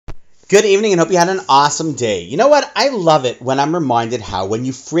Good evening and hope you had an awesome day. You know what? I love it when I'm reminded how when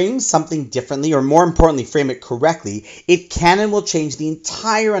you frame something differently, or more importantly, frame it correctly, it can and will change the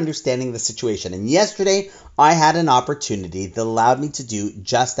entire understanding of the situation. And yesterday, I had an opportunity that allowed me to do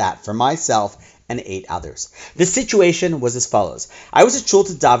just that for myself and 8 others. The situation was as follows. I was at Shul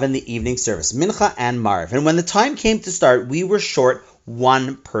to daven the evening service, Mincha and Marv, and when the time came to start, we were short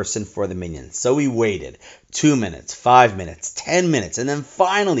one person for the minyan. So we waited 2 minutes, 5 minutes, 10 minutes, and then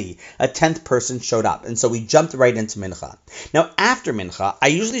finally a 10th person showed up. And so we jumped right into Mincha. Now, after Mincha, I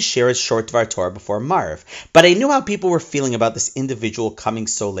usually share a short Dvar Torah before Marv, but I knew how people were feeling about this individual coming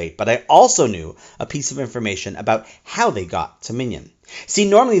so late. But I also knew a piece of information about how they got to minyan. See,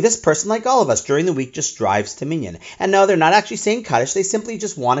 normally this person, like all of us, during the week just drives to minyan. And no, they're not actually saying Kaddish. They simply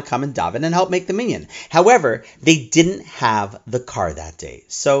just want to come and daven and help make the minyan. However, they didn't have the car that day.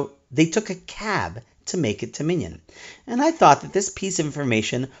 So they took a cab to make it to minyan. And I thought that this piece of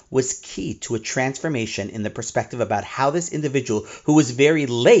information was key to a transformation in the perspective about how this individual who was very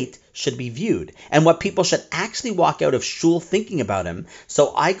late should be viewed and what people should actually walk out of shul thinking about him.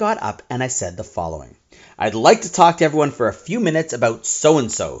 So I got up and I said the following. I'd like to talk to everyone for a few minutes about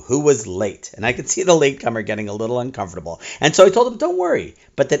so-and-so who was late. And I could see the latecomer getting a little uncomfortable. And so I told him, don't worry,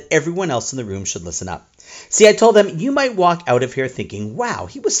 but that everyone else in the room should listen up. See, I told them, you might walk out of here thinking, wow,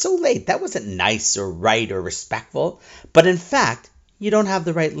 he was so late. That wasn't nice or right or respectful. But in fact, you don't have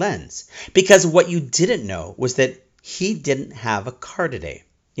the right lens. Because what you didn't know was that he didn't have a car today.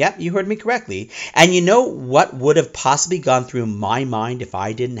 Yep, you heard me correctly. And you know what would have possibly gone through my mind if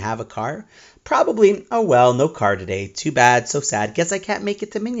I didn't have a car? Probably, oh well, no car today. Too bad, so sad. Guess I can't make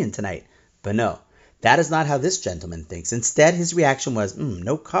it to minyan tonight. But no, that is not how this gentleman thinks. Instead, his reaction was,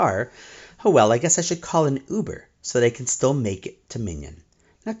 no car? Oh well, I guess I should call an Uber so that I can still make it to minyan.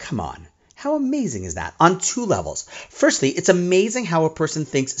 Now come on. How amazing is that? On 2 levels. Firstly, it's amazing how a person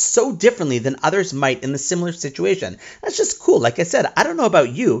thinks so differently than others might in the similar situation. That's just cool. Like I said, I don't know about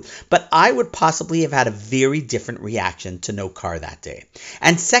you, but I would possibly have had a very different reaction to no car that day.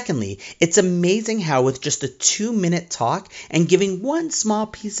 And secondly, it's amazing how with just a 2-minute talk and giving one small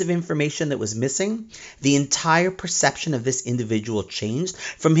piece of information that was missing, the entire perception of this individual changed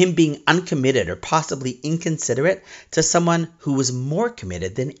from him being uncommitted or possibly inconsiderate to someone who was more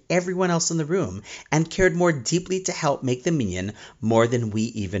committed than everyone else in the room and cared more deeply to help make the minyan more than we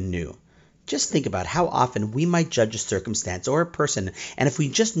even knew. Just think about how often we might judge a circumstance or a person, and if we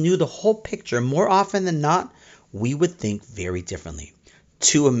just knew the whole picture, more often than not, we would think very differently.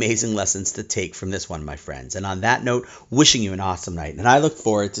 2 amazing lessons to take from this one, my friends. And on that note, wishing you an awesome night, and I look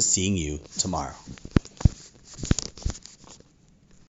forward to seeing you tomorrow.